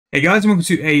Hey guys, and welcome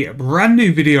to a brand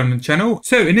new video on the channel.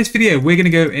 So in this video, we're going to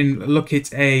go and look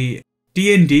at a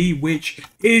D&D which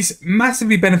is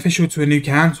massively beneficial to a new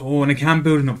account or an account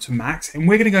building up to max, and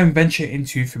we're going to go and venture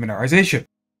into familiarization.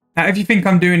 Now, if you think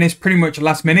I'm doing this pretty much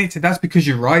last minute, that's because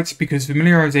you're right, because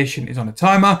familiarization is on a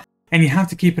timer and you have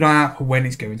to keep an eye out for when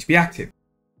it's going to be active.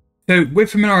 So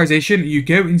with familiarization, you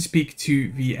go and speak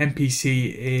to the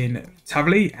NPC in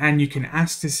Tavily and you can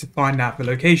ask to find out the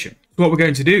location. So what we're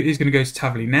going to do is going to go to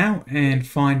Tavily now and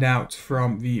find out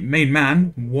from the main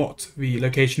man what the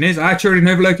location is. I actually already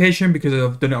know the location because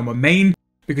I've done it on my main,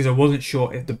 because I wasn't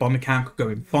sure if the bond account could go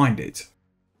and find it.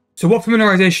 So what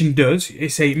familiarization does,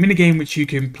 it's a minigame which you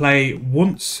can play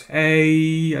once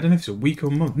I don't know if it's a week or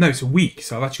a month. No, it's a week,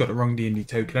 so I've actually got the wrong D&D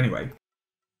token anyway.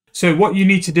 So what you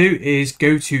need to do is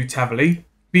go to Tavily.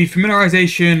 The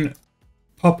familiarization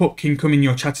pop-up can come in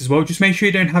your chat as well. Just make sure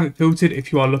you don't have it filtered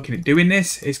if you are looking at doing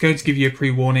this. It's going to give you a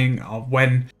pre-warning of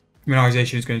when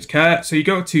familiarization is going to occur. So you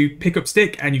go to pick up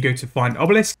stick and you go to find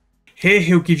obelisk. Here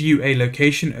he'll give you a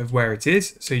location of where it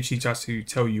is. So you just have to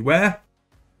tell you where.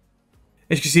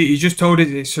 As you can see, he's just told us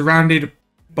it's surrounded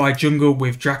by jungle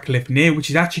with Dracolith near, which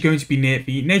is actually going to be near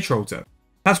the nature altar.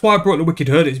 That's why I brought the Wicked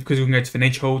Hood, is because we're going to go to the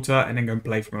nature altar and then go and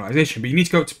play familiarization. But you need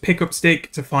to go to pick up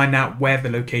stick to find out where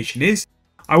the location is.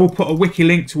 I will put a wiki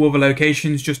link to all the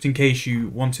locations just in case you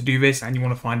want to do this and you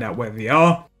want to find out where they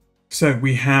are. So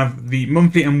we have the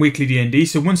monthly and weekly D&D.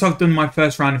 So once I've done my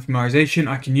first round of familiarization,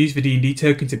 I can use the D&D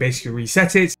token to basically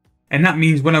reset it. And that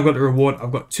means when I've got the reward,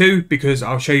 I've got 2, because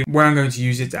I'll show you where I'm going to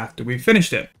use it after we've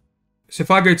finished it. So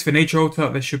if I go to the nature altar,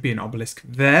 there should be an obelisk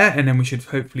there. And then we should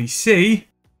hopefully see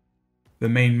the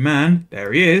main man.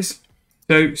 There he is.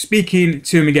 So speaking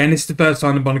to him again, this is the first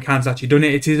time the bond account's actually done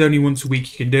it. It is only once a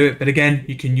week you can do it, but again,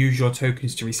 you can use your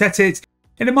tokens to reset it.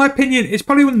 And in my opinion, it's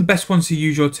probably one of the best ones to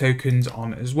use your tokens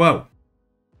on as well.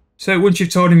 So once you've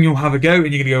told him, you'll have a go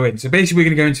and you're going to go in. So basically, we're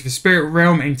going to go into the spirit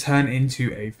realm and turn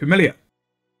into a familiar.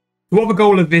 So what the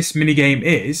goal of this minigame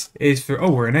is for,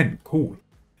 oh, we're an end, cool.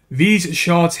 These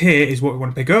shards here is what we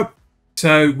want to pick up.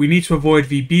 So we need to avoid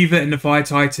the beaver and the fire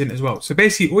titan as well. So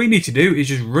basically, all you need to do is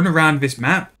just run around this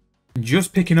map,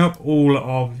 just picking up all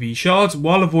of the shards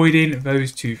while avoiding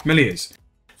those 2 familiars.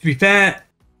 To be fair,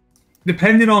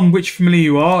 depending on which familiar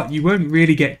you are, you won't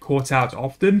really get caught out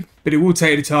often, but it will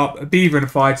take the top. A beaver and a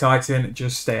fire titan,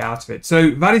 just stay out of it.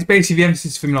 So that is basically the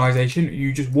emphasis of familiarization.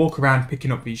 You just walk around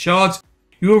picking up these shards.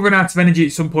 You will run out of energy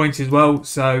at some point as well,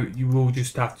 so you will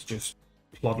just have to just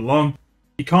plod along.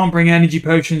 You can't bring energy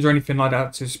potions or anything like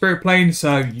that to the spirit plane,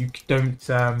 so you don't...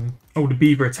 Oh, the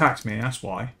beaver attacked me, that's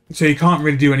why. So you can't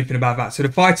really do anything about that. So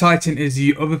the fire titan is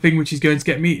the other thing which is going to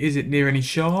get me. Is it near any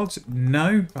shards?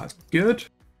 No, that's good.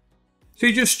 So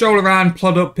you just stroll around,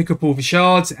 plod up, pick up all the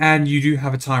shards, and you do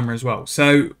have a timer as well.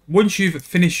 So once you've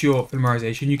finished your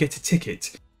familiarization, you get a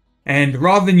ticket. And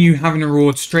rather than you having a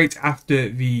reward straight after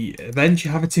the event,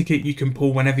 you have a ticket you can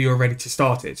pull whenever you're ready to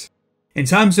start it. In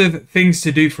terms of things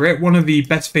to do for it, one of the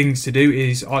best things to do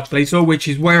is Archglacier, which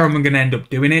is where I'm going to end up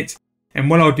doing it. And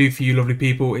what I'll do for you lovely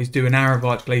people is do an hour of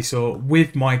Archglacier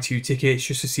with my 2 tickets,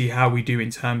 just to see how we do in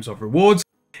terms of rewards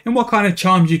and what kind of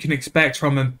charms you can expect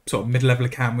from a sort of mid-level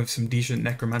account with some decent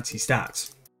necromancy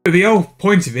stats. So the whole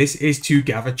point of this is to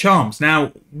gather charms.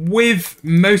 Now, with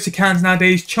most accounts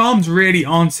nowadays, charms really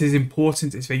aren't as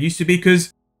important as they used to be,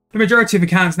 because the majority of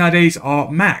accounts nowadays are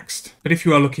maxed. But if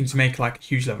you are looking to make like a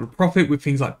huge level of profit with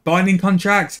things like binding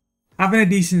contracts, having a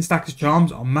decent stack of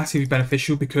charms are massively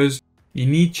beneficial, because you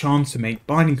need charms to make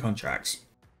binding contracts.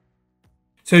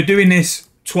 So doing this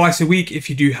twice a week, if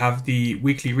you do have the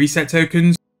weekly reset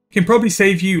tokens, can probably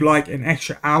save you like an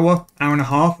extra hour and a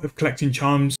half of collecting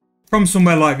charms from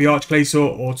somewhere like the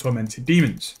Archglacier or Tormented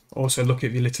Demons. Also look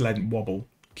at the little end wobble,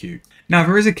 cute. Now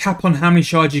there is a cap on how many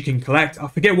shards you can collect. I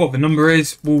forget what the number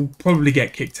is. We'll probably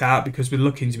get kicked out because we're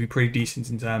looking to be pretty decent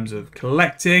in terms of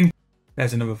collecting.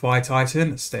 There's another fire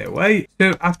titan, stay away.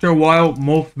 So after a while,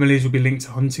 more familiars will be linked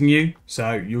to hunting you.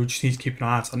 So you'll just need to keep an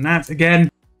eye out on that.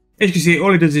 Again, as you can see,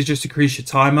 all it does is just decrease your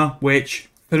timer, which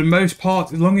for the most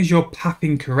part, as long as you're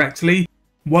pathing correctly,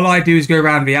 what I do is go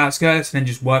around the outskirts and then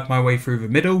just work my way through the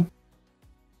middle.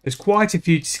 There's quite a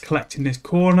few to collect in this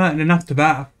corner, and then after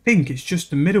that, I think it's just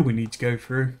the middle we need to go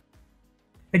through.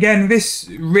 Again, this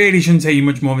really shouldn't take you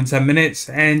much more than 10 minutes,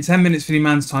 and 10 minutes for the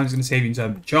man's time is going to save you in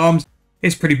terms of charms.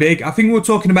 It's pretty big. I think we're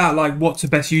talking about like what to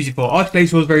best use it for.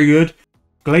 Archglacier is very good.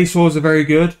 Glaciers are very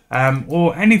good.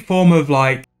 Or any form of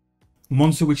like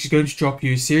monster which is going to drop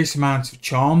you a serious amount of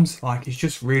charms. Like, it's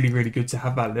just really, really good to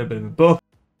have that little bit of a buff.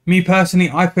 Me personally,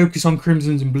 I focus on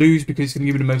crimsons and blues because it's going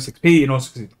to give me the most XP, and also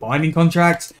because it's binding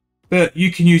contracts. But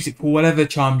you can use it for whatever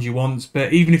charms you want.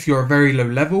 But even if you're a very low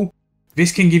level,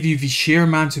 This can give you the sheer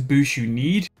amount of boost you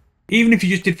need. Even if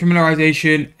you just did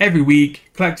familiarization every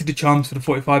week, collected the charms for the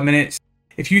 45 minutes,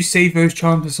 if you save those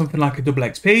charms for something like a double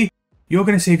XP, you're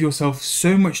going to save yourself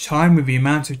so much time with the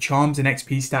amount of charms and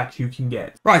XP stacks you can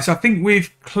get. Right, so I think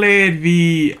we've cleared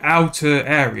the outer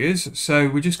areas, so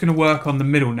we're just going to work on the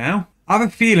middle now. I have a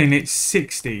feeling it's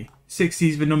 60. 60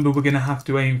 is the number we're going to have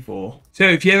to aim for. So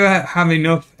if you ever have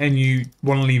enough and you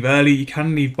want to leave early, you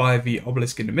can leave by the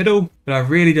obelisk in the middle, but I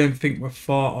really don't think we're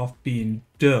far off being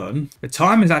done. The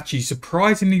time is actually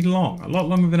surprisingly long, a lot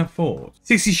longer than I thought.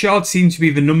 60 shards seems to be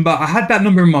the number. I had that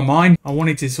number in my mind. I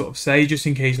wanted to sort of say just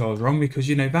in case I was wrong, because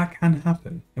you know that can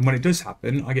happen. And when it does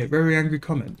happen, I get very angry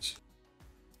comments.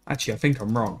 Actually, I think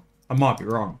I'm wrong. I might be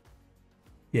wrong.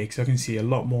 Yeah, because I can see a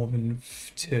lot more than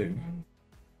 2.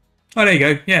 Oh, there you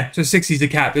go. Yeah, so 60 is the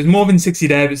cap. There's more than 60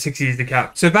 there, but 60 is the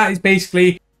cap. So that is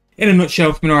basically, in a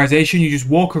nutshell, familiarization. You just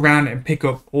walk around and pick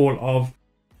up all of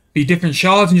the different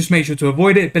shards and just make sure to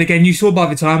avoid it. But again, you saw by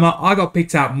the timer, I got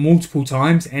picked out multiple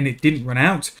times and it didn't run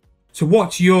out. So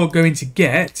what you're going to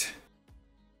get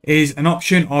is an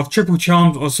option of triple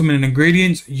charms or summoning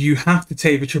ingredients. You have to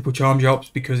take the triple charm jobs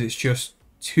because it's just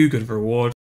too good of a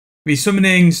reward. The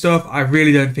summoning stuff, I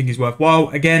really don't think is worthwhile.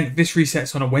 Again, this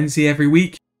resets on a Wednesday every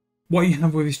week. What you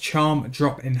have with this charm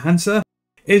drop enhancer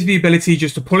is the ability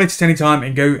just to pull it at any time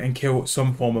and go and kill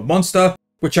some form of monster,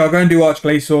 which I'll go and do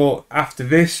Archglacior after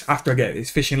this, after I get this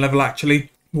fishing level actually.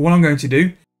 But what I'm going to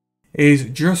do is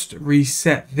just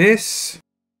reset this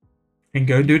and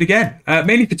go and do it again.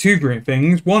 Mainly for 2 brilliant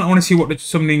things. One, I want to see what the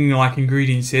summoning like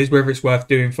ingredients is, whether it's worth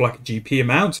doing for like a GP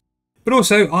amount. But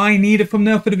also, I need a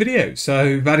thumbnail for the video,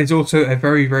 so that is also a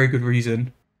very, very good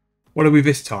reason. What are we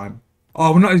this time?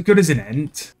 Oh, we're not as good as an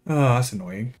Ent. Oh, that's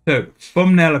annoying. So,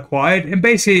 thumbnail acquired. And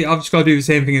basically, I've just got to do the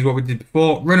same thing as what we did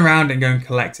before. Run around and go and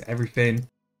collect everything.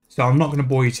 So, I'm not going to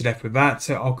bore you to death with that.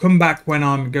 So, I'll come back when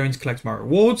I'm going to collect my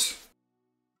rewards.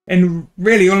 And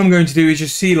really, all I'm going to do is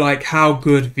just see like how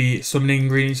good the summoning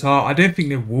ingredients are. I don't think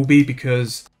they will be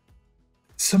because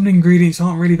summoning ingredients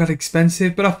aren't really that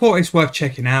expensive. But I thought it's worth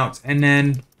checking out. And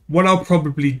then what I'll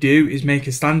probably do is make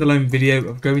a standalone video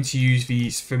of going to use the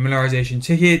familiarization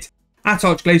ticket at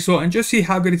Archglacior and just see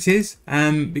how good it is,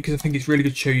 because I think it's really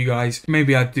good to show you guys.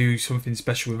 Maybe I'd do something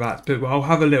special with that, but I'll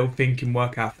have a little think and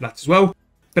work out for that as well.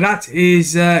 But that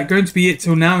is going to be it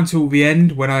till now, until the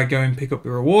end when I go and pick up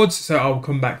the rewards. So I'll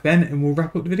come back then and we'll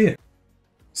wrap up the video.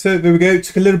 So there we go. It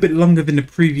took a little bit longer than the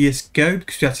previous go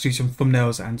because we had to do some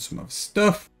thumbnails and some other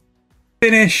stuff.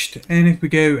 Finished. And if we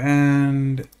go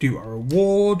and do our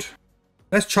reward,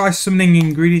 let's try summoning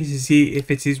ingredients to see if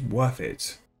it is worth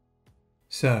it.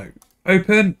 So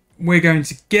open. We're going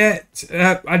to get,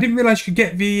 I didn't realize you could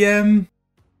get the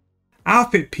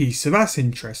outfit piece, so that's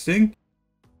interesting.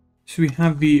 So we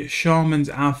have the Shaman's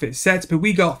outfit set, but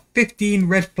we got 15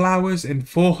 red flowers and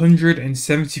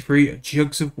 473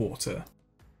 jugs of water.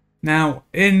 Now,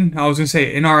 in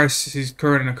RS's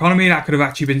current economy, that could have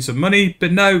actually been some money,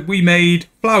 but no, we made,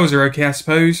 flowers are okay, I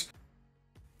suppose.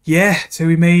 Yeah, so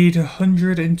we made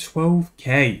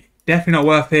 112k. Definitely not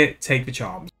worth it, take the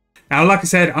charms. Now, like I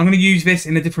said, I'm going to use this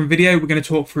in a different video. We're going to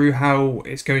talk through how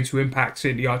it's going to impact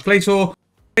the Archglacior.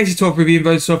 Basically talk through the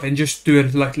info stuff and just do a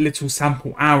like little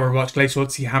sample hour of Archglacior to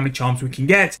see how many charms we can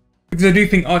get. Because I do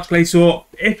think Archglacior,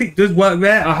 if it does work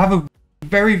there, I have a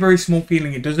very, very small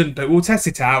feeling it doesn't, but we'll test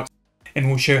it out and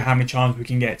we'll show how many charms we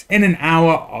can get in an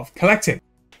hour of collecting.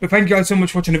 But thank you guys so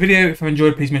much for watching the video. If you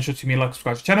enjoyed, please make sure to like,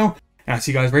 subscribe to the channel, and I'll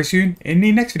see you guys very soon in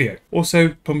the next video. Also,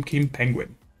 Pumpkin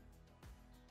Penguin.